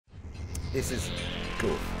This is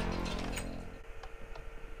cool.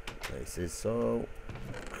 This is so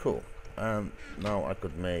cool. Now I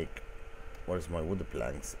could make, where's my wood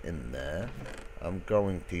planks in there? I'm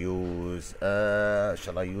going to use,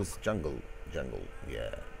 shall I use jungle?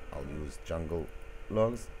 Yeah, I'll use jungle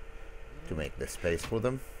logs to make the space for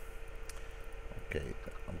them. Okay,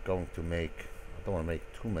 I'm going to make, I don't want to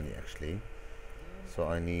make too many actually. So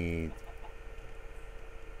I need,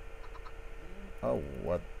 oh,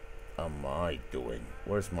 what am I doing?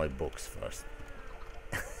 Where's my books first?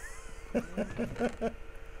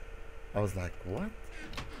 I was like, what?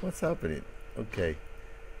 What's happening? Okay.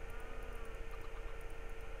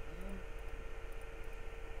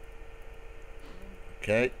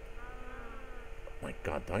 Okay. Oh my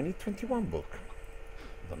god, do I need 21 book?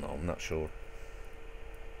 I don't know, I'm not sure.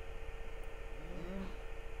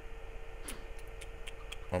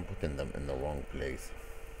 I'm putting them in the wrong place.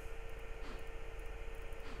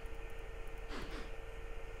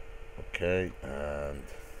 Okay, and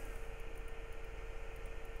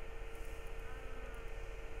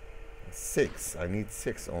 6. I need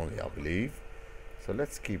 6 only, I believe. So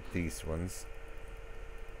let's keep these ones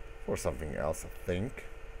for something else, I think.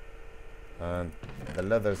 And the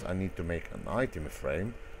leathers, I need to make an item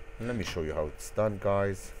frame. And let me show you how it's done,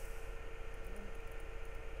 guys.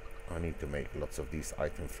 I need to make lots of these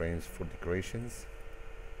item frames for decorations.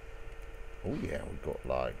 Oh yeah, we got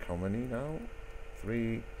like how many now?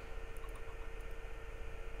 3.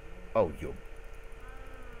 Oh, yo.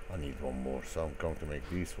 I need one more, so I'm going to make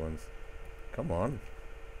these ones. Come on.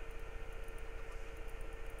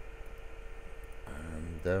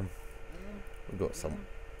 And we got some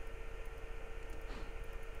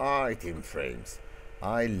item frames.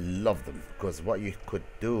 I love them because what you could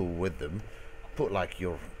do with them, put like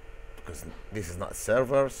your, because this is not a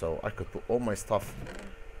server, so I could put all my stuff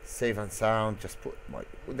safe and sound, just put my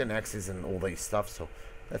wooden axes and all these stuff. So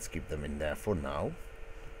let's keep them in there for now.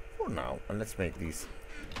 And let's make these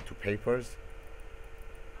 2 papers.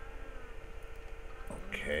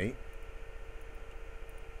 Okay.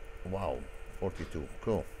 Wow, 42.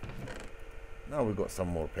 Cool. Now we got some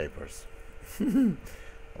more papers.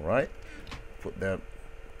 All right. Put the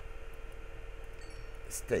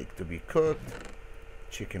steak to be cooked.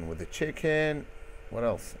 Chicken with the chicken. What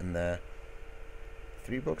else in there?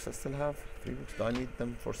 3 books I still have. 3 books. Do I need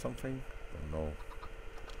them for something? Don't know.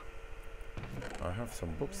 I have some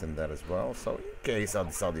books in there as well, so in case I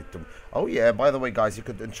decided to. Oh yeah, by the way guys, you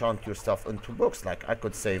could enchant your stuff into books. Like I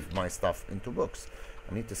could save my stuff into books.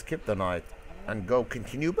 I need to skip the night and go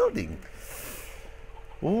continue building.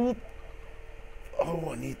 Ooh.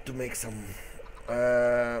 Oh, I need to make some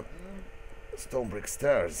stone brick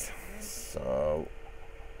stairs. So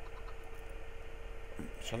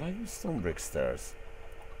shall I use stone brick stairs?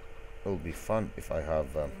 It'll be fun if I have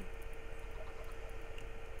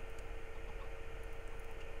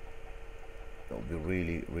it'll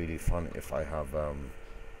be really fun if I have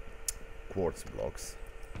quartz blocks.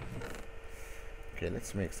 Okay,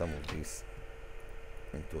 let's make some of these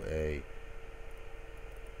into a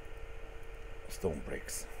stone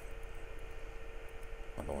bricks.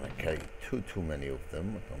 I don't want to carry too many of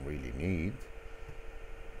them. I don't really need,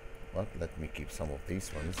 but let me keep some of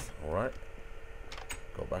these ones. All right,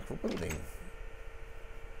 go back for building.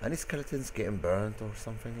 Any skeletons getting burnt or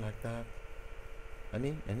something like that?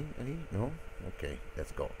 Any? No? Okay,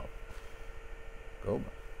 let's go up. Go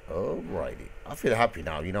back. Alrighty. I feel happy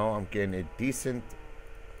now, you know, I'm getting a decent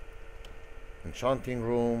enchanting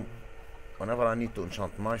room. Whenever I need to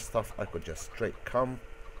enchant my stuff, I could just straight come.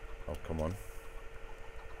 Oh, come on.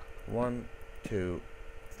 1, 2,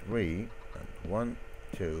 3, and 1,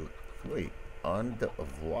 2, 3. And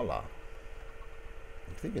voila.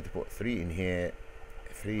 I'm thinking to put 3 in here,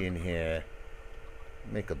 3 in here,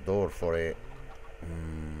 make a door for it.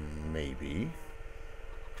 Maybe,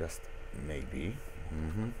 just maybe.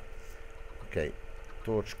 Okay,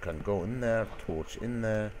 torch can go in there, torch in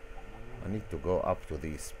there. I need to go up to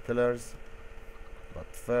these pillars, but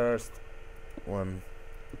first 1,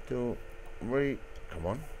 2, 3. Come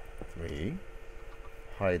on, 3.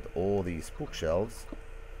 Hide all these bookshelves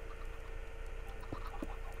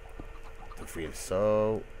to feel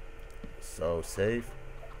so safe.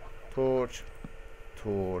 Torch,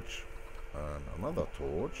 and another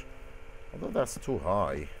torch. Although that's too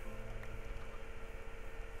high,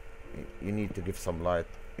 you need to give some light,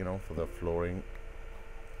 you know, for the flooring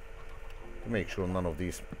to make sure none of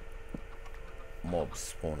these mobs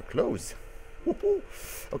spawn close.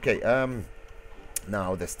 Okay,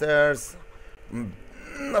 now the stairs.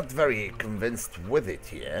 Not very convinced with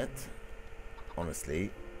it yet,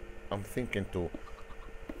 honestly. I'm thinking to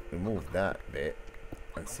remove that bit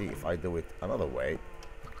and see if I do it another way,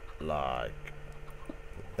 like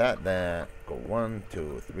put that there, go 1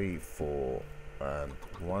 2 3 4 and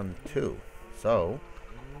 1 2. So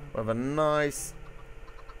we have a nice,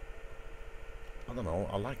 I don't know,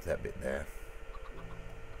 I like that bit there.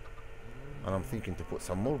 And I'm thinking to put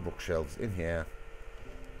some more bookshelves in here,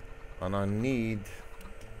 and I need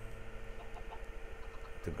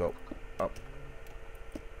to go up,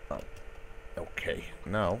 up. Okay,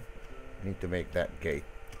 now I need to make that gate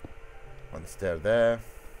one stair there.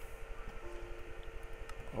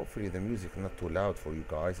 Hopefully the music is not too loud for you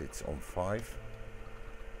guys. It's on 5.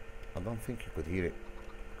 I don't think you could hear it,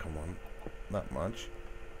 come on, that much.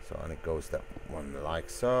 So, and it goes that one like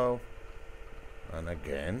so, and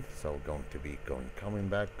again, so going to be going, coming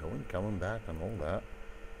back and all that.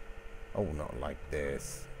 Oh, not like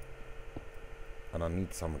this. And I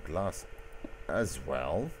need some glass as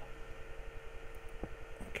well.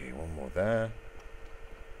 Okay, one more there.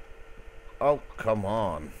 Oh, come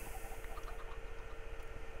on.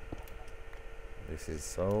 This is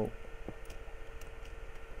so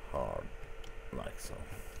hard, like so.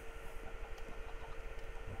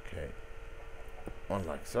 Okay, one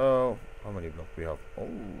like so. How many blocks we have?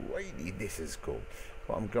 Alrighty, this is cool.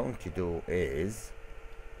 What I'm going to do is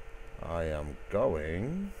I am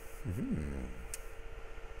going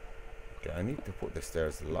okay, I need to put the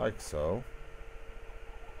stairs like so,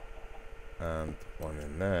 and one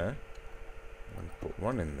in there, and put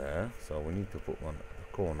one in there. So we need to put one at the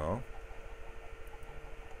corner.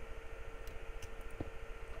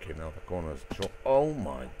 Okay, now the corner is short. Oh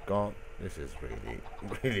my god, this is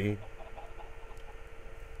really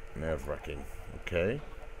nerve-wracking. Okay,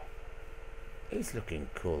 it's looking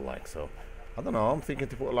cool like so. I don't know, I'm thinking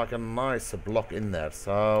to put like a nice block in there,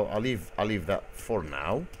 so I'll leave that for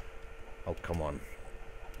now. Oh, come on.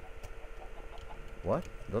 What?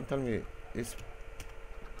 Don't tell me it's,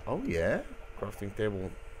 oh yeah, crafting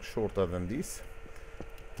table shorter than these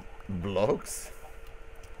blocks.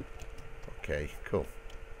 Okay, cool.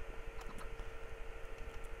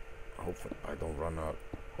 Hopefully I don't run out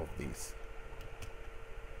of these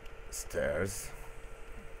stairs.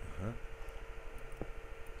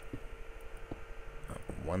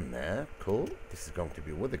 One there, cool. This is going to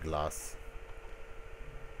be with the glass.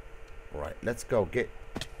 Right, let's go get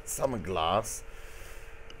some glass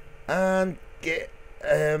and get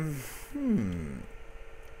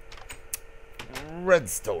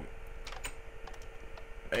redstone.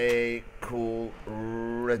 A cool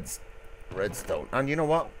redstone. And you know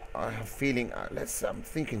what? I have a feeling, I'm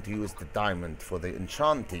thinking to use the diamond for the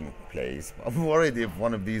enchanting place. I'm worried if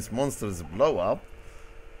one of these monsters blow up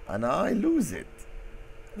and I lose it.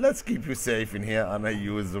 Let's keep you safe in here, and I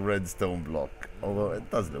use the redstone block, although it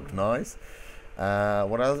does look nice.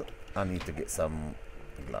 What else? I need to get some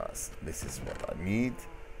glass. This is what I need.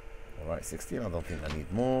 Alright, 16. I don't think I need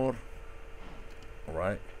more.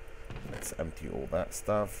 Alright, let's empty all that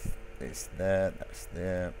stuff. This there, that's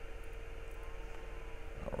there.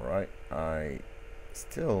 Alright, I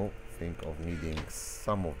still think of needing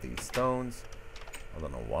some of these stones. I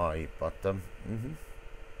don't know why, but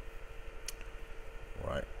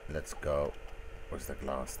right, let's go. Where's the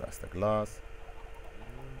glass? That's the glass.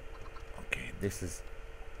 Okay, this is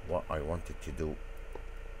what I wanted to do.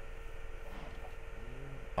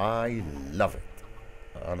 I love it,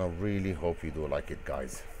 and I really hope you do like it,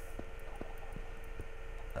 guys.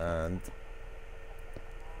 And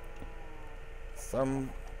some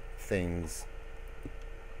things,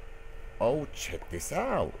 oh, check this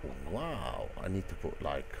out. Wow, I need to put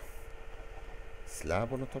like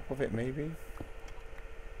slab on the top of it, maybe.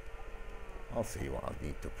 I'll see what I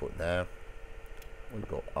need to put there. We'll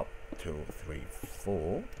go up 2, 3,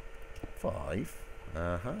 4, 5.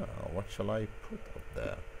 What shall I put up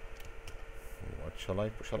there? What shall I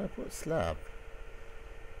put? Shall I put slab?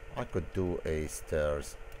 I could do a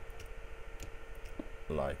stairs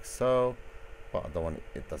like so, but I don't want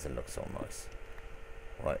it doesn't look so nice.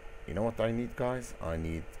 Right, you know what I need, guys? I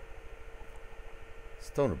need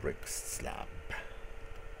stone brick slab.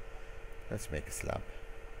 Let's make a slab.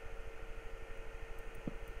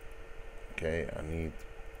 Okay, I need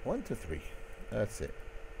 1 to 3. That's it.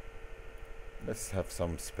 Let's have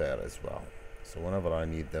some spare as well, so whenever I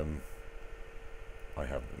need them, I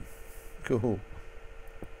have them. Cool.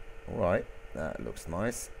 Alright, that looks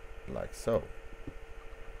nice, like so.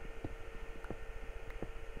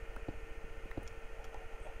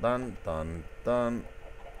 Done, done, done.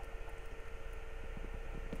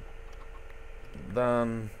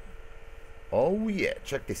 Done. Oh yeah,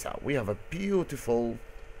 check this out. We have a beautiful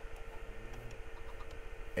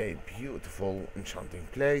enchanting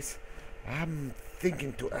place. I'm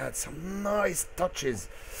thinking to add some nice touches.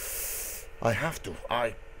 I have to.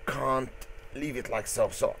 I can't leave it like so.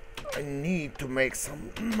 So I need to make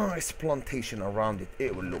some nice plantation around it.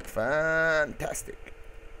 It will look fantastic.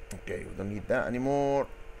 Okay, we don't need that anymore.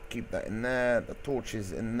 Keep that in there. The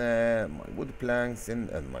torches in there. My wood planks in,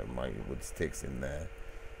 and my wood sticks in there.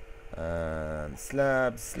 And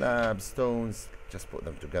slabs, stones. Just put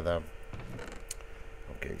them together.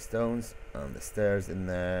 Okay, stones and the stairs in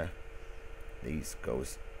there. These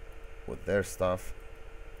goes with their stuff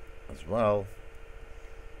as well.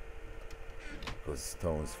 Because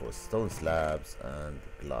stones for stone slabs, and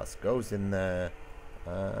glass goes in there.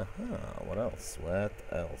 What else? What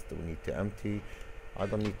else do we need to empty? I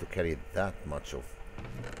don't need to carry that much of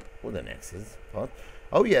wooden axes, but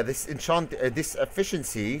oh yeah, this this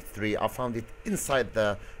efficiency 3, I found it inside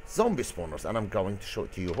the zombie spawners, and I'm going to show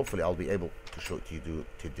it to you. Hopefully I'll be able to show it to you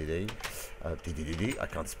today. I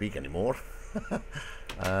can't speak anymore.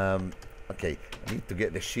 Okay, I need to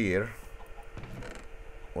get the shear.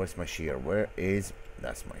 Where's my shear?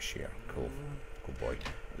 That's my shear. Cool, good boy.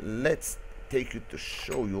 Let's take you to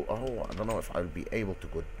show you. Oh, I don't know if I'll be able to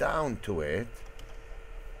go down to it,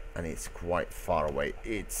 and it's quite far away.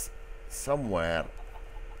 It's somewhere.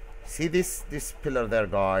 See this pillar there,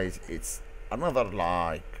 guys? It's another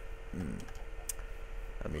like.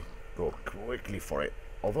 Let me go quickly for it.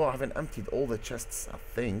 Although I haven't emptied all the chests, I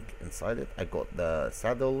think inside it. I got the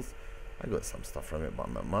saddles. I got some stuff from it, but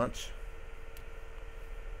not much.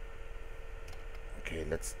 Okay,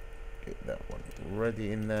 let's get that one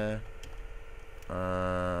ready in there.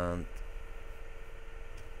 And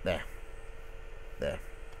there.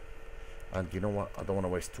 And you know what? I don't want to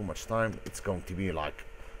waste too much time. It's going to be like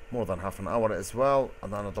more than half an hour as well,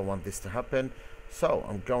 and I don't want this to happen. So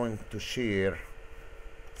I'm going to shear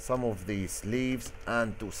some of these leaves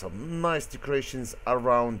and do some nice decorations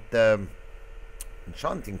around the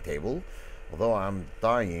enchanting table. Although I'm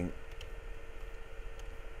dying.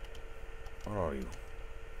 Where are you?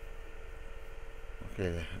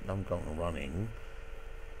 Okay, I'm going running.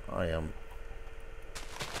 I am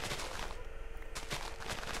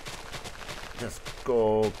just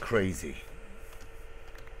go crazy.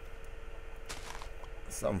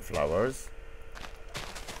 Some flowers.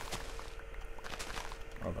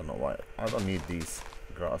 I don't know why. I don't need these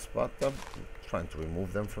grass, but I'm trying to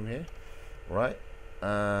remove them from here. Right,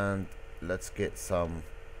 and let's get some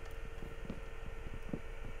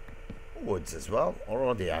woods as well.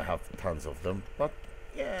 Already I have tons of them, but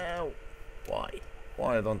yeah,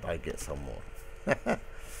 why don't I get some more?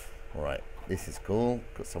 Right, this is cool.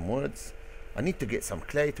 Got some woods. I need to get some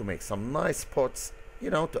clay to make some nice pots, you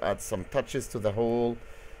know, to add some touches to the whole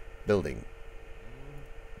building.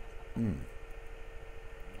 Oh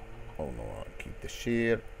no, I'll keep the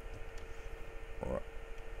shear. Alright.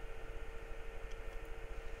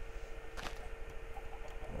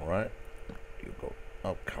 Alright, you go.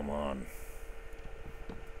 Oh, come on.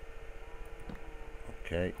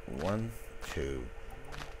 Okay, 1, 2,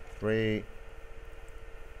 3.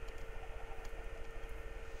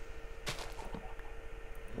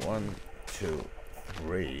 One, 2,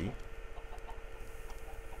 3.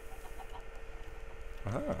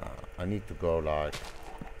 I need to go like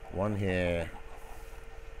one here,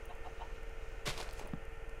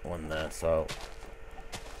 one there. So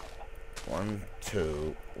 1,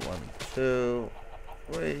 2, 1, 2,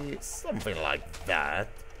 3, something like that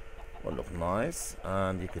will look nice.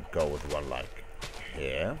 And you could go with one like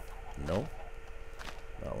here. No,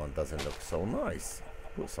 that one doesn't look so nice.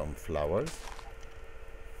 Put some flowers.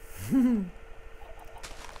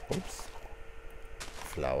 Oops.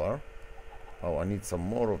 Flower. Oh, I need some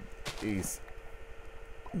more of these.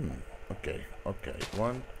 Okay.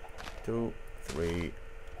 1, 2, 3,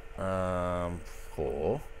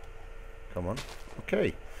 4. Come on.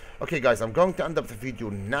 Okay, guys, I'm going to end up the video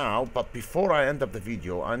now, but before I end up the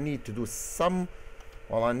video, I need to do some.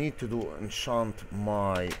 Well, I need to enchant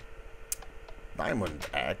my diamond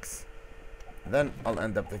axe. Then I'll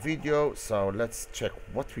end up the video. So let's check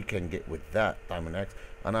what we can get with that diamond axe.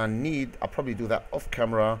 And I'll probably do that off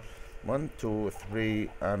camera. 1, 2, 3,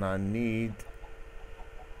 and I need.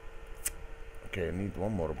 Okay, I need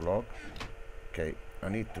one more block. Okay, I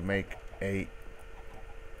need to make a.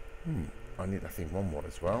 I need, I think, one more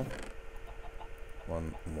as well.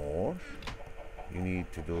 One more. You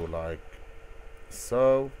need to do like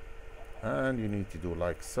so, and you need to do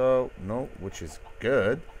like so. No, which is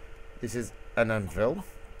good. This is an anvil.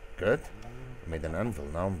 Good. I made an anvil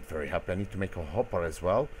now. I'm very happy. I need to make a hopper as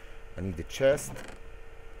well. I need a chest.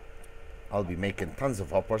 I'll be making tons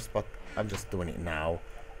of hoppers, but I'm just doing it now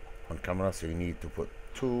on camera. So you need to put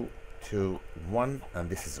 2, 2, 1, and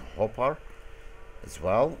this is a hopper. as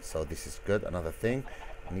well. So this is good. Another thing,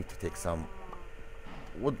 I need to take some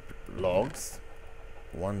wood logs.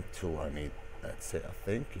 1, 2, I need, that's it, I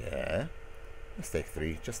think. Yeah, let's take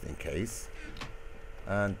 3 just in case,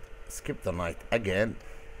 and skip the night again.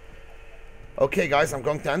 Okay guys, I'm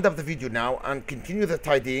going to end up the video now and continue the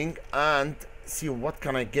tidying and see what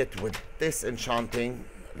can I get with this enchanting.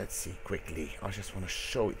 Let's see quickly. I just want to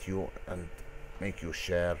show it to you and make you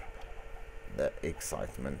share the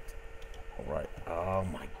excitement. All right. Oh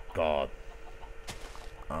my god,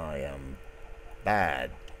 I am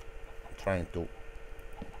bad. I'm trying to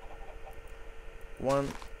 1,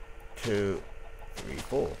 2, 3,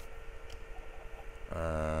 4,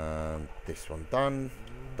 and this one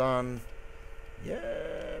done.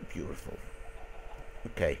 Yeah, beautiful.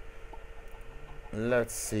 Okay,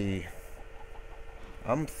 let's see.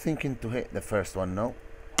 I'm thinking to hit the first one. No,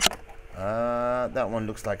 that one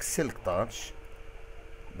looks like silk touch.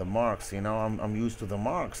 The marks, you know, I'm used to the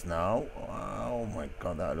marks now. Oh my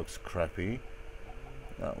god, that looks crappy.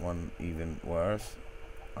 That one even worse.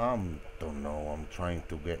 Don't know. I'm trying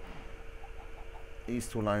to get these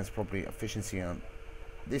 2 lines, probably efficiency, and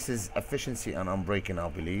this is efficiency and unbreaking, I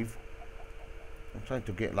believe. I'm trying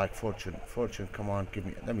to get like fortune. Come on, give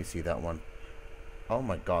me. Let me see that one. Oh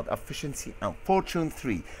my god, efficiency and fortune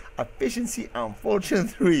 3. Efficiency and fortune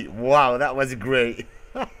 3. Wow, that was great.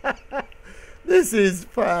 This is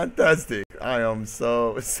fantastic. I am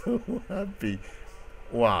so happy.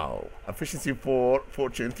 Wow, efficiency 4,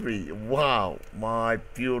 fortune 3. Wow, my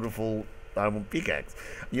beautiful diamond pickaxe.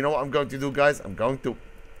 You know what I'm going to do, guys? I'm going to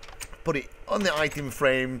put it on the item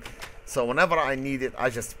frame, so whenever I need it, I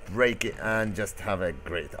just break it and just have a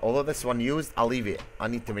great. Although this one used, I'll leave it. I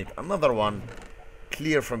need to make another one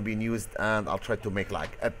clear from being used, and I'll try to make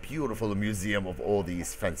like a beautiful museum of all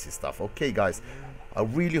these fancy stuff. Okay guys, I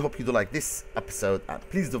really hope you do like this episode, and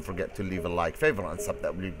please don't forget to leave a like, favorite, and sub.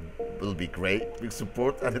 That will be great, big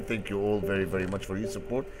support, and thank you all very much for your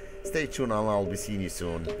support. Stay tuned, and I'll be seeing you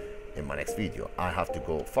soon in my next video. I have to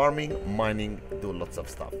go farming, mining, do lots of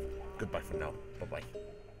stuff. Goodbye for now. Bye bye.